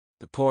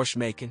The Porsche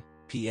Macan,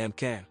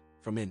 Macan,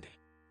 from Indian.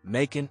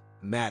 Macan,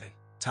 Macan,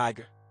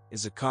 Tiger,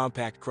 is a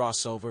compact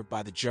crossover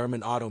by the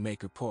German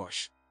automaker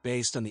Porsche,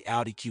 based on the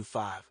Audi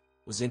Q5,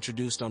 was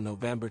introduced on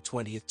November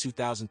 20,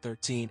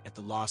 2013 at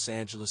the Los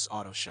Angeles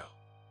Auto Show.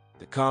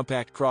 The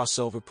compact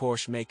crossover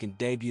Porsche Macan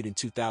debuted in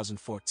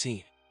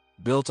 2014,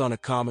 built on a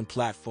common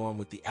platform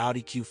with the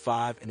Audi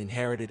Q5 and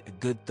inherited a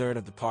good third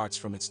of the parts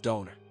from its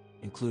donor,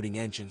 including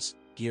engines,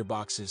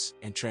 gearboxes,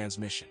 and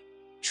transmission.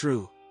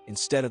 True,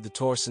 instead of the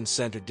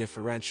torsion-centered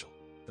differential,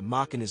 the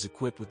Macan is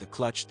equipped with a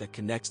clutch that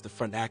connects the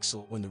front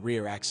axle when the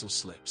rear axle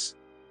slips.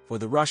 For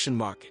the Russian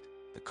market,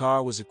 the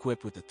car was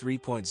equipped with a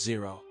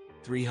 3.0,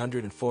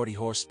 340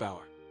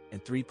 horsepower,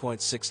 and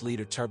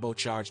 3.6-liter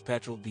turbocharged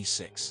petrol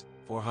V6,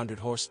 400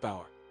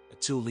 horsepower, a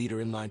 2-liter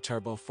inline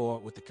turbo 4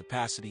 with a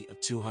capacity of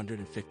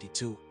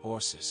 252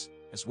 horses,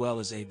 as well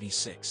as a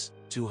V6,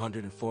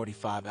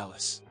 245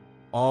 LS.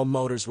 All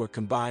motors were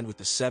combined with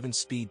a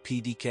 7-speed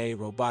PDK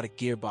robotic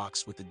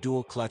gearbox with a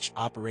dual clutch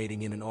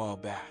operating in an oil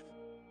bath.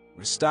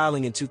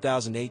 Restyling in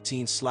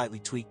 2018 slightly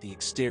tweaked the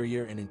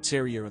exterior and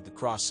interior of the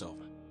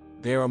crossover.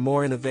 There are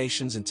more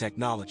innovations in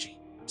technology.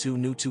 Two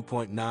new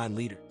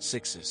 2.9-liter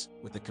 6s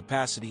with a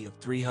capacity of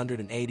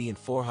 380 and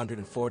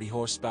 440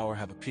 horsepower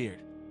have appeared,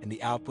 and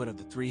the output of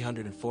the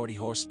 340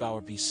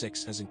 horsepower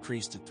V6 has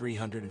increased to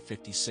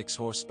 356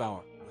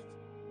 horsepower.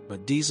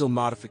 But diesel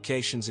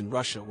modifications in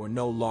Russia were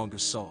no longer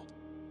sold.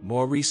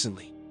 More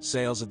recently,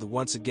 sales of the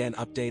once again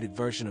updated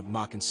version of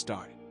Macan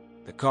started.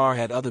 The car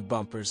had other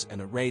bumpers and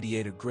a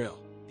radiator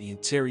grille. The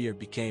interior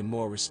became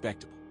more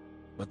respectable.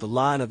 But the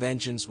line of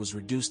engines was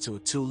reduced to a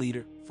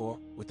 2-liter 4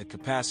 with a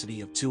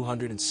capacity of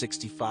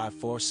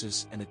 265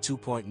 horses and a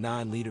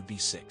 2.9-liter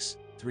V6,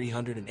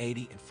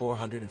 380 and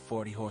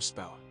 440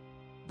 horsepower.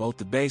 Both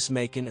the base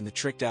Macan and the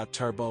tricked-out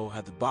turbo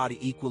had the body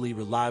equally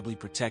reliably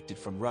protected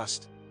from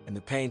rust, and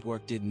the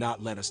paintwork did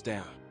not let us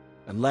down.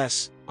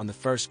 Unless, on the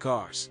first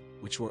cars,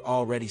 which were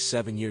already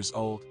 7 years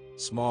old,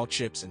 small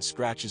chips and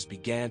scratches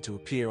began to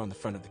appear on the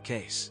front of the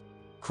case.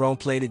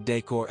 Chrome-plated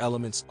decor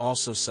elements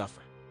also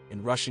suffer.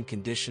 In Russian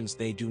conditions,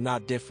 they do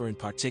not differ in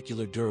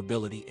particular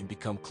durability and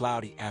become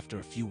cloudy after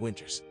a few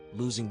winters,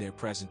 losing their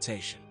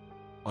presentation.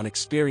 On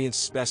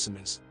experienced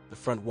specimens, the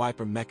front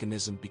wiper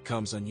mechanism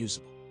becomes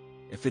unusable.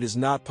 If it is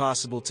not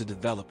possible to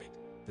develop it,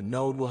 the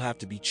node will have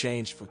to be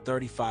changed for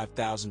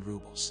 35,000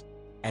 rubles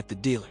at the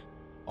dealer,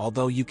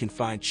 although you can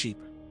find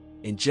cheaper.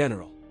 In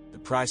general, the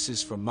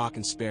prices for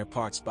Macan spare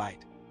parts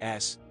bite,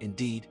 as,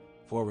 indeed,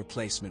 for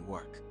replacement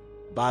work.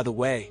 By the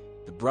way,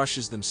 the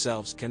brushes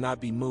themselves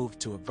cannot be moved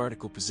to a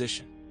vertical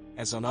position.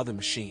 As on other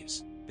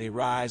machines, they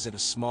rise at a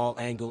small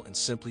angle and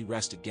simply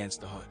rest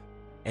against the hood.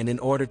 And in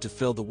order to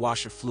fill the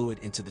washer fluid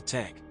into the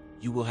tank,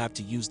 you will have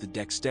to use the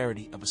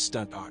dexterity of a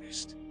stunt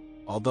artist.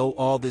 Although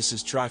all this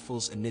is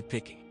trifles and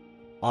nitpicking,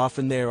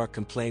 often there are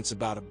complaints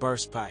about a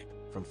burst pipe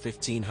from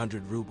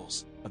 1,500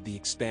 rubles of the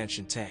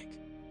expansion tank.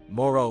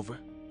 Moreover,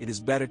 it is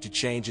better to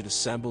change it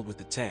assembled with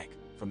the tank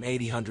from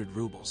 800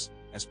 rubles,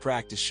 as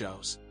practice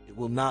shows. It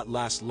will not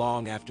last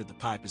long after the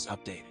pipe is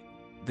updated.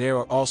 There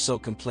are also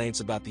complaints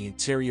about the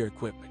interior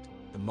equipment.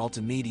 The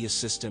multimedia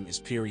system is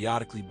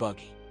periodically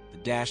buggy. The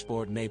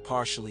dashboard may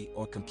partially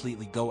or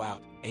completely go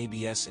out.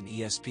 ABS and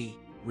ESP,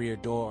 rear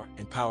door,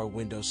 and power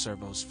window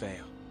servos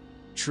fail.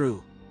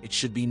 True, it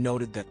should be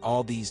noted that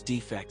all these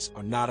defects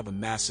are not of a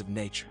massive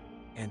nature,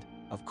 and,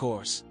 of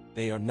course,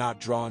 they are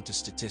not drawn to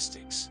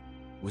statistics.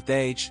 With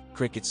age,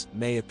 crickets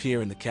may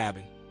appear in the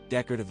cabin,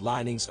 decorative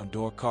linings on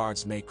door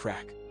cards may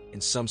crack,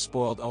 and some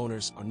spoiled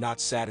owners are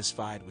not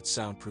satisfied with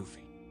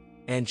soundproofing.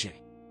 Engine.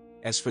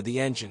 As for the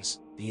engines,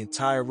 the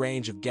entire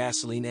range of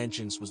gasoline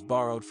engines was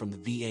borrowed from the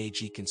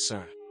VAG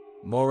concern.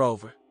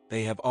 Moreover,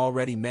 they have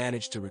already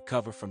managed to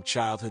recover from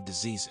childhood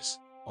diseases,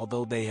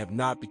 although they have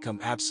not become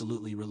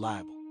absolutely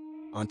reliable.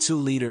 On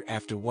 2-liter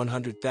after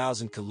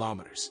 100,000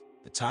 kilometers,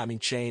 the timing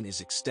chain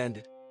is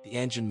extended, the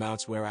engine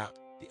mounts wear out,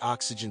 the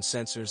oxygen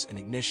sensors and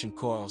ignition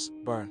coils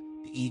burn,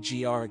 the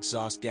EGR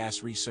exhaust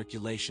gas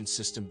recirculation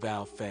system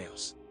valve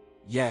fails.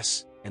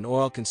 Yes, and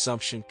oil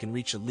consumption can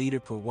reach a liter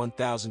per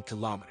 1,000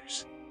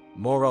 kilometers.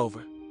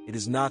 Moreover, it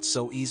is not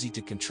so easy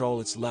to control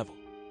its level.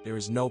 There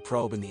is no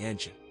probe in the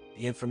engine.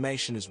 The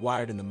information is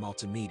wired in the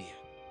multimedia.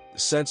 The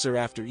sensor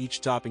after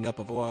each topping up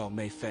of oil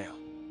may fail,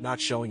 not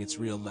showing its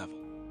real level.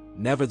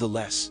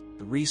 Nevertheless,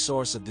 the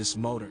resource of this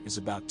motor is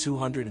about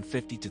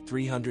 250 to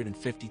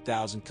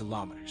 350,000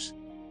 kilometers,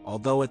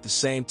 although at the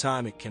same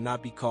time it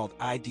cannot be called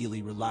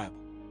ideally reliable.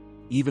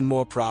 Even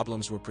more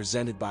problems were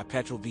presented by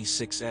petrol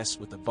V6s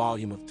with a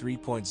volume of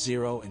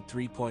 3.0 and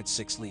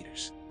 3.6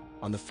 liters.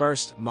 On the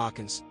first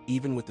Macans,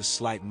 even with the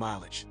slight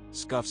mileage,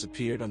 scuffs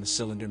appeared on the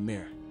cylinder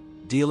mirror.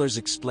 Dealers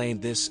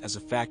explained this as a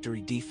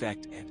factory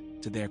defect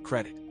and, to their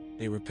credit,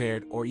 they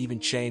repaired or even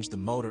changed the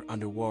motor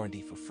under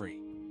warranty for free.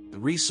 The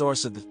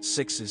resource of the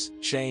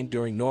 6s chain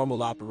during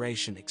normal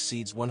operation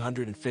exceeds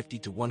 150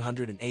 to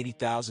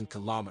 180,000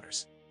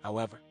 kilometers.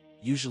 However,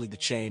 usually the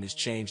chain is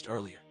changed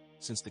earlier,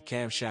 since the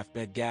camshaft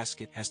bed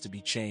gasket has to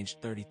be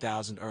changed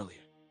 30,000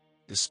 earlier.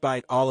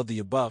 Despite all of the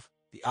above,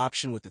 the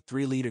option with the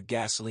 3-liter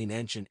gasoline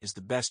engine is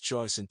the best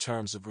choice in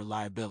terms of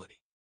reliability.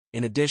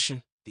 In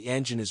addition, the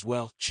engine is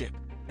well chipped,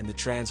 and the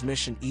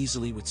transmission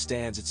easily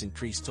withstands its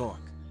increased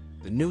torque.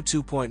 The new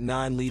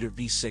 2.9-liter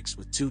V6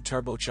 with 2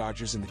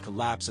 turbochargers and the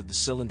collapse of the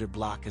cylinder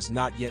block has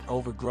not yet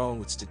overgrown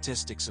with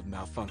statistics of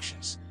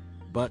malfunctions.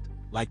 But,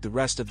 like the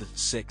rest of the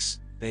 6,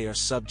 they are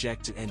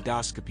subject to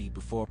endoscopy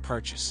before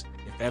purchase,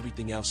 if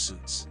everything else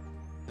suits.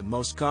 The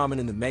most common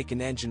in the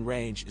Macan engine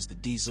range is the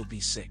diesel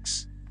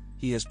V6.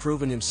 He has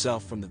proven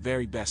himself from the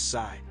very best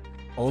side.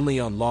 Only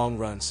on long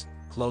runs,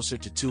 closer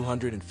to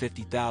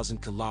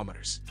 250,000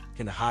 kilometers,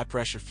 can a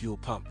high-pressure fuel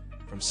pump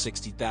from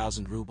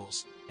 60,000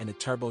 rubles and a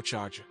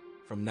turbocharger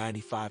from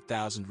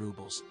 95,000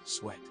 rubles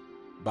sweat.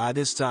 By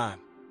this time,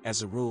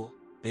 as a rule,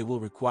 they will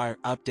require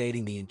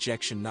updating the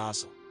injection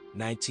nozzle,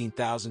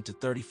 19,000 to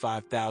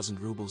 35,000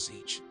 rubles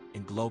each,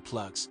 and glow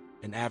plugs,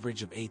 an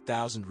average of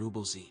 8,000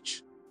 rubles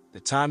each.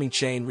 The timing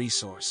chain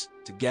resource,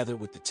 together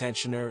with the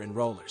tensioner and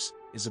rollers,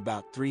 is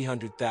about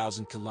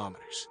 300,000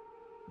 kilometers.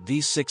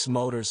 V6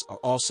 motors are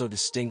also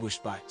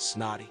distinguished by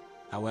snotty,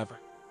 however,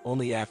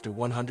 only after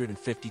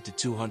 150 to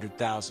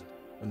 200,000,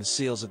 when the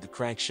seals of the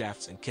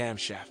crankshafts and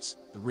camshafts,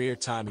 the rear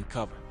timing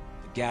cover,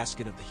 the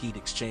gasket of the heat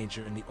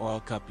exchanger and the oil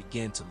cup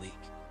begin to leak.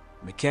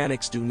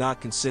 Mechanics do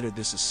not consider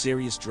this a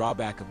serious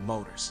drawback of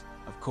motors.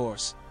 Of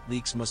course,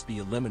 leaks must be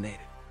eliminated,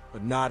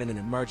 but not in an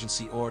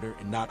emergency order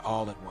and not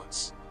all at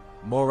once.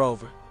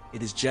 Moreover,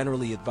 it is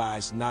generally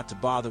advised not to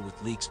bother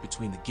with leaks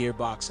between the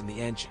gearbox and the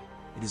engine.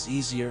 It is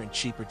easier and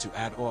cheaper to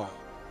add oil,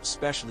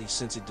 especially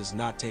since it does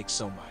not take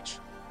so much.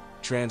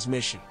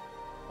 Transmission.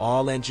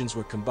 All engines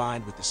were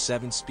combined with the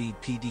 7-speed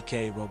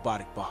PDK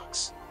robotic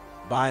box.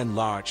 By and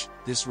large,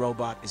 this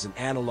robot is an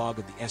analog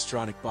of the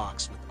S-tronic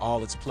box with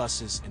all its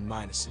pluses and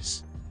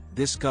minuses.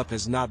 This cup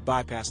has not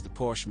bypassed the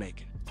Porsche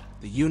Macan.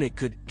 The unit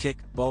could kick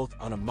both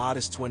on a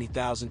modest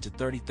 20,000 to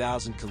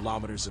 30,000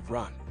 kilometers of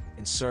run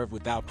and serve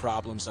without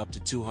problems up to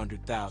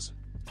 200,000,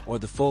 or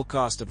the full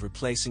cost of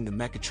replacing the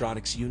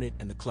mechatronics unit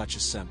and the clutch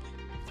assembly.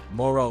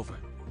 Moreover,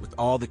 with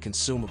all the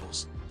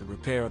consumables, the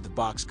repair of the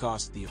box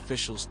cost the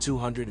officials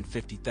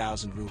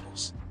 250,000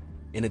 rubles.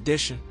 In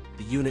addition,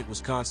 the unit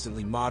was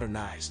constantly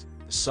modernized,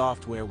 the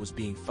software was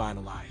being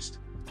finalized.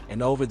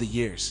 And over the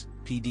years,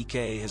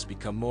 PDK has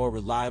become more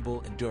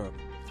reliable and durable.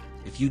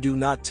 If you do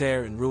not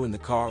tear and ruin the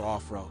car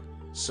off-road,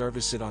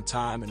 service it on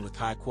time and with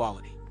high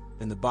quality,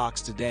 then the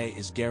box today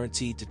is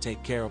guaranteed to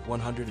take care of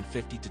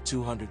 150 to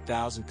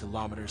 200,000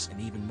 kilometers and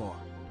even more.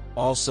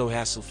 Also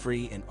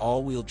hassle-free and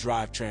all-wheel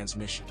drive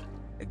transmission.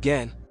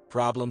 Again,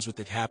 problems with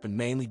it happen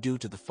mainly due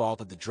to the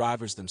fault of the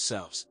drivers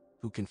themselves,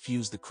 who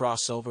confuse the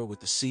crossover with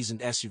the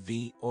seasoned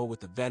SUV or with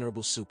the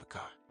venerable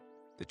supercar.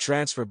 The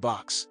transfer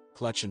box,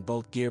 clutch and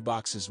both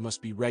gearboxes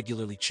must be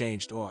regularly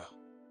changed oil.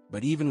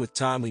 But even with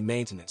timely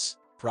maintenance,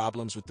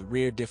 problems with the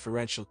rear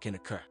differential can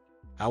occur.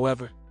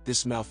 However,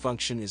 this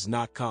malfunction is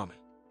not common,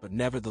 but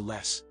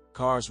nevertheless,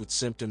 cars with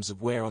symptoms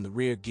of wear on the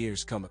rear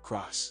gears come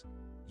across.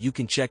 You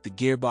can check the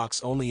gearbox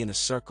only in a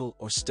circle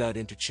or stud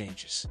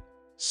interchanges.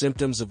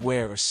 Symptoms of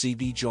wear are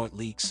CV joint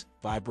leaks,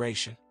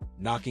 vibration,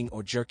 knocking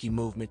or jerky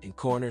movement in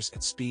corners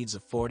at speeds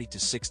of 40 to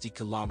 60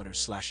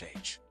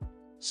 km/h.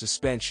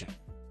 Suspension.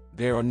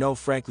 There are no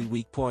frankly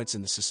weak points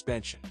in the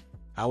suspension.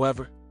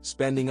 However,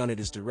 spending on it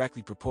is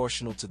directly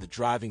proportional to the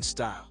driving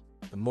style.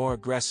 The more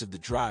aggressive the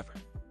driver,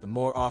 the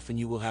more often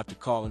you will have to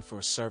call in for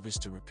a service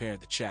to repair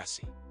the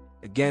chassis.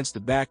 Against the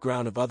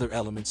background of other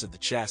elements of the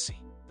chassis,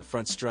 the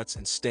front struts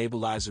and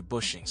stabilizer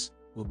bushings,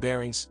 wheel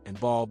bearings and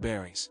ball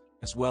bearings,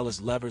 as well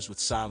as levers with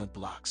silent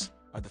blocks,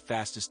 are the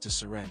fastest to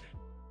surrender.